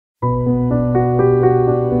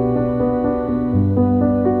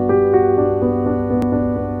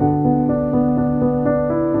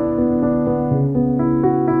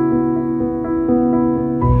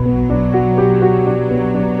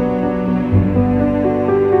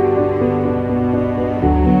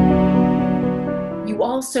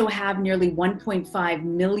also have nearly 1.5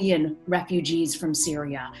 million refugees from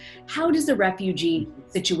Syria. How does the refugee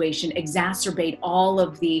situation exacerbate all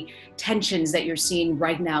of the tensions that you're seeing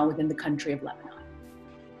right now within the country of Lebanon?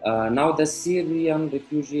 Now the Syrian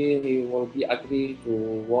refugee, he will be agree to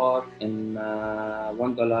work in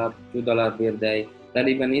 $1, $2 per day. The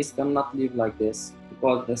Lebanese cannot live like this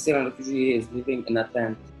because the Syrian refugee is living in a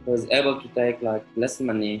tent. He is able to take like less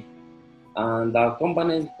money, and the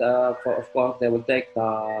companies, of course, they will take the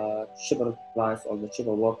cheaper price or the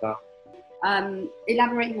cheaper worker.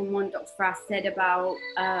 Elaborating on what Dr. Firas said about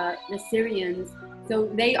the Syrians, so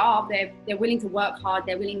they're willing to work hard,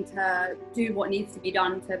 they're willing to do what needs to be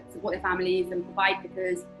done to support their families and provide,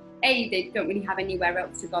 because A, they don't really have anywhere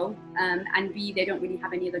else to go, and B, they don't really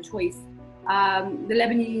have any other choice.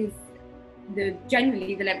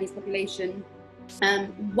 Generally the Lebanese population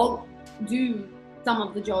won't do some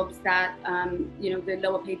of the jobs that the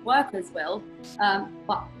lower paid workers will,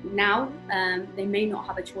 but now they may not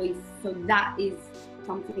have a choice. So that is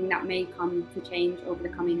something that may come to change over the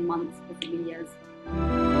coming months, possibly years.